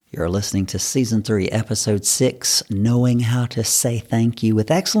You're listening to Season 3, Episode 6, Knowing How to Say Thank You with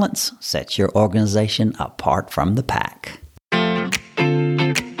Excellence Sets Your Organization Apart from the Pack.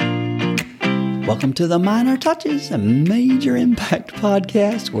 Welcome to the Minor Touches, a major impact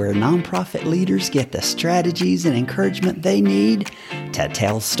podcast where nonprofit leaders get the strategies and encouragement they need to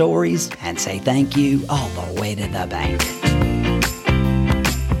tell stories and say thank you all the way to the bank.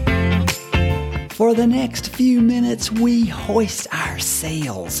 For the next few minutes, we hoist our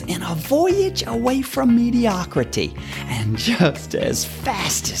sails in a voyage away from mediocrity. And just as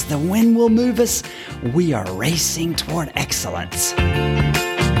fast as the wind will move us, we are racing toward excellence.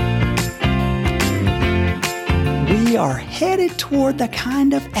 We are headed toward the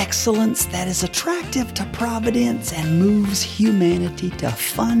kind of excellence that is attractive to Providence and moves humanity to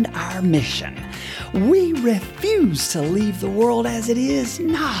fund our mission. We refuse to leave the world as it is.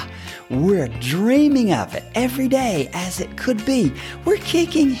 Nah. We're dreaming of it every day as it could be. We're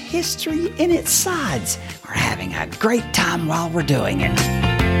kicking history in its sides. We're having a great time while we're doing it.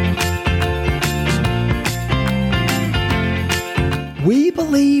 We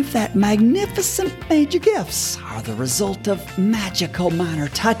believe that magnificent major gifts are the result of magical minor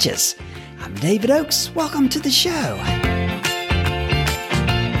touches. I'm David Oakes. Welcome to the show.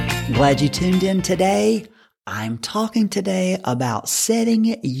 Glad you tuned in today. I'm talking today about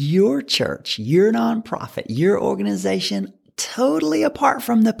setting your church, your nonprofit, your organization totally apart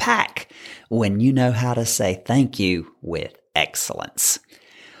from the pack when you know how to say thank you with excellence.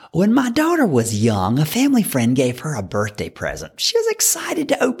 When my daughter was young, a family friend gave her a birthday present. She was excited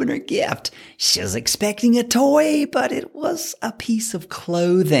to open her gift. She was expecting a toy, but it was a piece of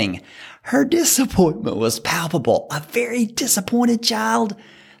clothing. Her disappointment was palpable. A very disappointed child.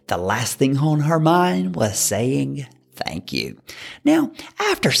 The last thing on her mind was saying thank you. Now,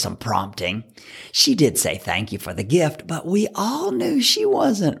 after some prompting, she did say thank you for the gift, but we all knew she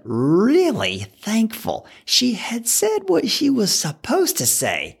wasn't really thankful. She had said what she was supposed to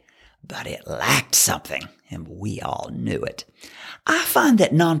say, but it lacked something, and we all knew it. I find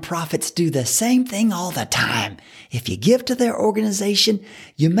that nonprofits do the same thing all the time. If you give to their organization,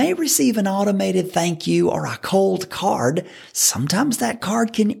 you may receive an automated thank you or a cold card. Sometimes that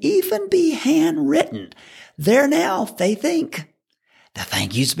card can even be handwritten. There now, they think. The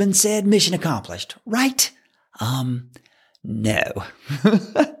thank you's been said, mission accomplished, right? No.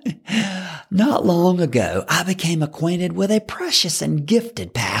 Not long ago, I became acquainted with a precious and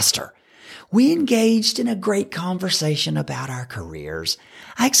gifted pastor. We engaged in a great conversation about our careers.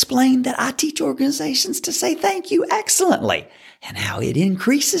 I explained that I teach organizations to say thank you excellently and how it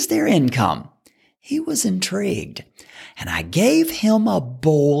increases their income. He was intrigued, and I gave him a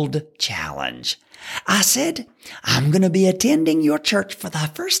bold challenge. I said, I'm going to be attending your church for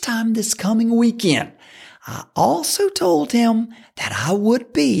the first time this coming weekend. I also told him that I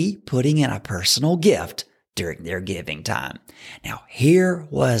would be putting in a personal gift during their giving time. Now, here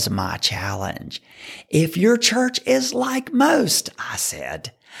was my challenge. If your church is like most, I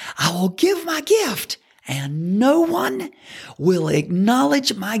said, I will give my gift, and no one will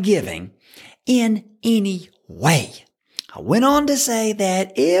acknowledge my giving in any way. I went on to say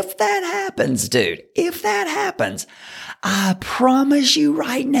that if that happens, I promise you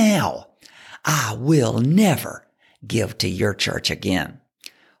right now, I will never give to your church again.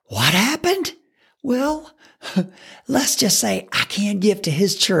 What happened? Well, let's just say I can't give to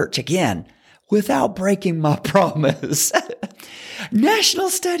his church again without breaking my promise.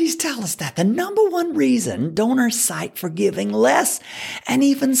 National studies tell us that the number one reason donors cite for giving less and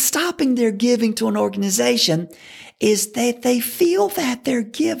even stopping their giving to an organization is that they feel that their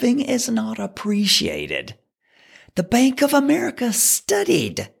giving is not appreciated. The Bank of America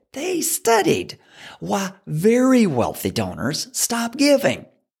studied why very wealthy donors stop giving.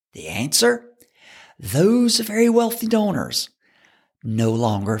 The answer? Those very wealthy donors no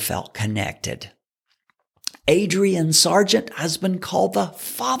longer felt connected. Adrian Sargent has been called the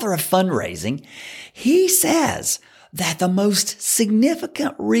father of fundraising. He says that the most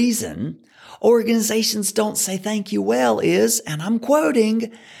significant reason organizations don't say thank you well is, and I'm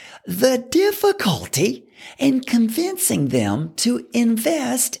quoting, the difficulty in convincing them to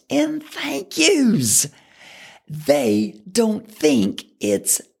invest in thank yous. They don't think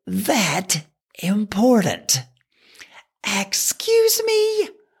it's that important. Excuse me?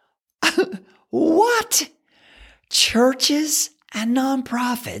 What? Churches and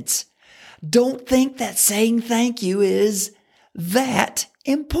nonprofits don't think that saying thank you is that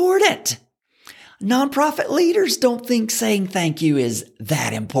important. Nonprofit leaders don't think saying thank you is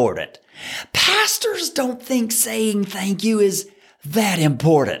that important. Pastors don't think saying thank you is that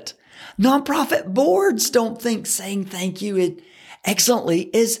important. Nonprofit boards don't think saying thank you excellently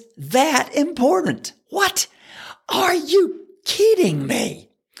is that important. What? Are you kidding me?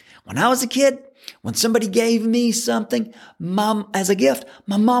 When I was a kid, when somebody gave me something, as a gift,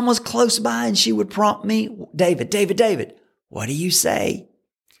 my mom was close by and she would prompt me, David, what do you say?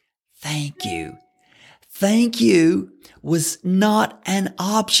 Thank you. Thank you was not an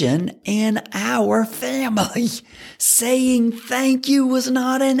option in our family. Saying thank you was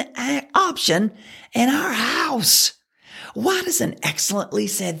not an option in our house. Why does an excellently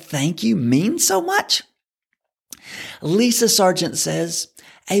said thank you mean so much? Lisa Sargent says,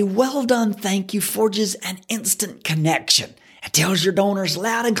 a well done thank you forges an instant connection. It tells your donors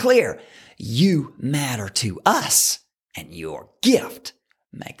loud and clear, you matter to us and your gift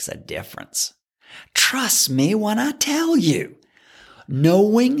makes a difference. Trust me when I tell you,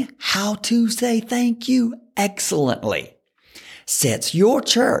 knowing how to say thank you excellently sets your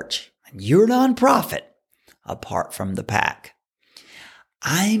church and your nonprofit apart from the pack.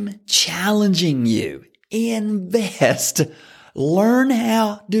 I'm challenging you. Invest. Learn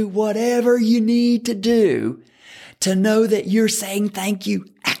how, do whatever you need to do to know that you're saying thank you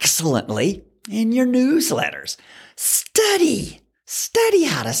excellently in your newsletters. Study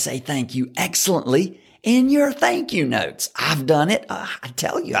how to say thank you excellently in your thank you notes. I've done it. I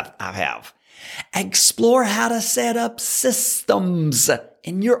tell you, I have. Explore how to set up systems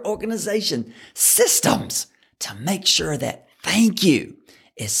in your organization. Systems to make sure that thank you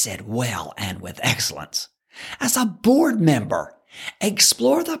is said well and with excellence. As a board member,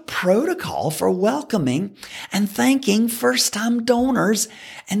 explore the protocol for welcoming and thanking first-time donors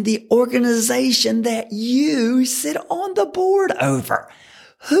and the organization that you sit on the board over.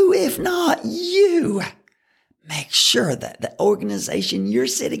 Who, if not you? Make sure that the organization you're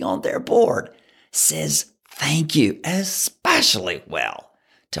sitting on their board says thank you, especially well,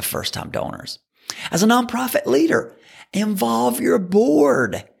 to first-time donors. As a nonprofit leader, involve your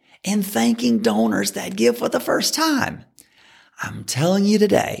board in thanking donors that give for the first time. I'm telling you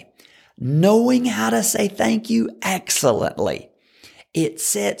today, knowing how to say thank you excellently, it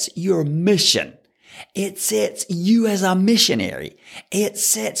sets your mission. It sets you as a missionary. It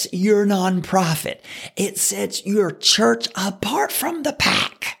sets your nonprofit. It sets your church apart from the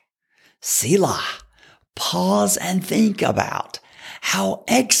pack. Selah, pause and think about how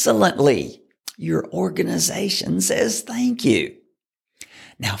excellently your organization says thank you.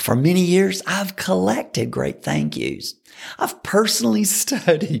 Now, for many years, I've collected great thank yous. I've personally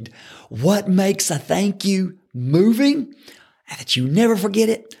studied what makes a thank you moving and that you never forget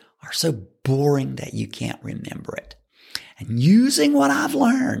it or so boring that you can't remember it. And using what I've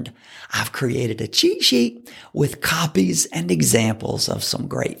learned, I've created a cheat sheet with copies and examples of some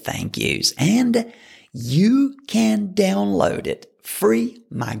great thank yous. And you can download it free.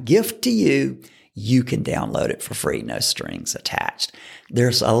 My gift to you. You can download it for free, no strings attached.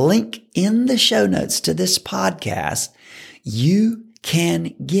 There's a link in the show notes to this podcast. You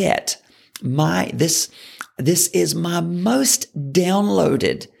can get this is my most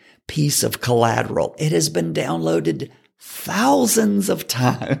downloaded piece of collateral. It has been downloaded thousands of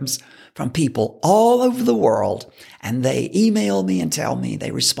times from people all over the world, and they email me and tell me,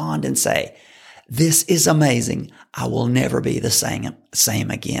 they respond and say, this is amazing. I will never be the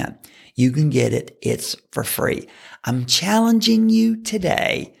same again. You can get it. It's for free. I'm challenging you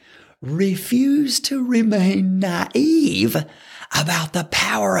today. Refuse to remain naive about the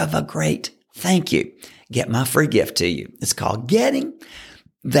power of a great thank you. Get my free gift to you. It's called Getting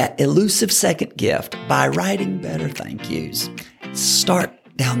That Elusive Second Gift by Writing Better Thank Yous. Start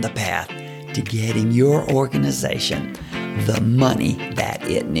down the path to getting your organization the money that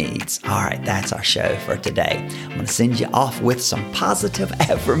it needs. All right, that's our show for today. I'm going to send you off with some positive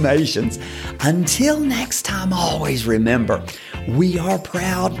affirmations. Until next time, always remember, we are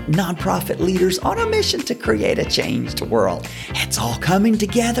proud nonprofit leaders on a mission to create a changed world. It's all coming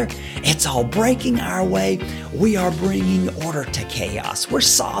together. It's all breaking our way. We are bringing order to chaos. We're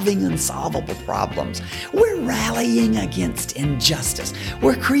solving unsolvable problems. We're rallying against injustice.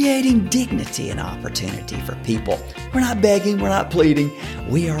 We're creating dignity and opportunity for people. We're not begging, we're not pleading.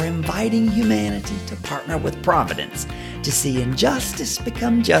 We are inviting humanity to partner with Providence to see injustice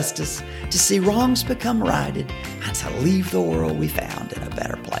become justice, to see wrongs become righted, and to leave the world we found in a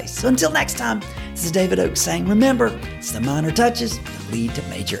better place. So until next time, this is David Oakes saying, remember, it's the minor touches that lead to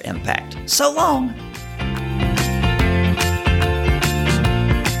major impact. So long.